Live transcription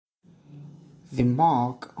The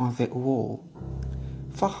mark on the wall.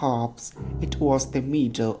 Perhaps it was the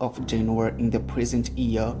middle of January in the present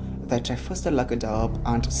year that I first looked up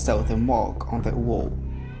and saw the mark on the wall.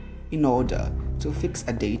 In order to fix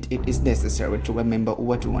a date, it is necessary to remember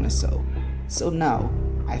what one saw. So now,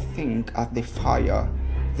 I think at the fire,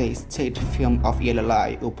 the state film of yellow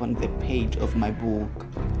light opened the page of my book,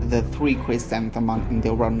 The Three Chrysanthemums in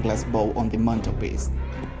the round glass bowl on the mantelpiece.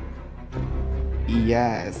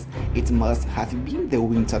 Yes, it must have been the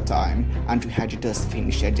winter time, and we had just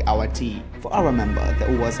finished our tea. For I remember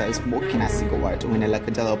there was I smoking a cigarette when I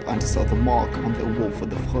looked up and saw the mark on the wall for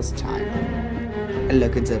the first time. I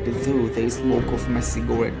looked up through the smoke of my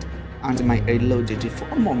cigarette, and my eye loaded for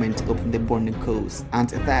a moment upon the burning coals, and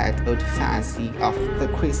that old fancy of the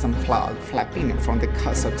crimson flag flapping from the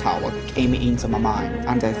castle tower came into my mind,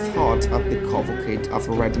 and I thought of the cavalcade of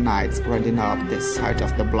red knights riding up the side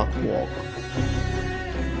of the block walk.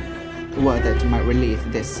 Whether to my relief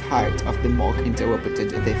the sight of the mark interrupted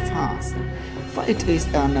the fence, for it is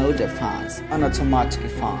an older fence, an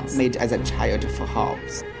automatic fence made as a child for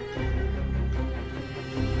house.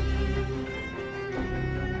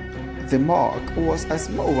 The mark was a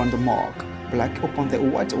small round mark, black upon the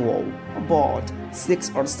white wall, about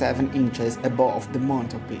 6 or 7 inches above the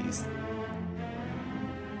mantelpiece.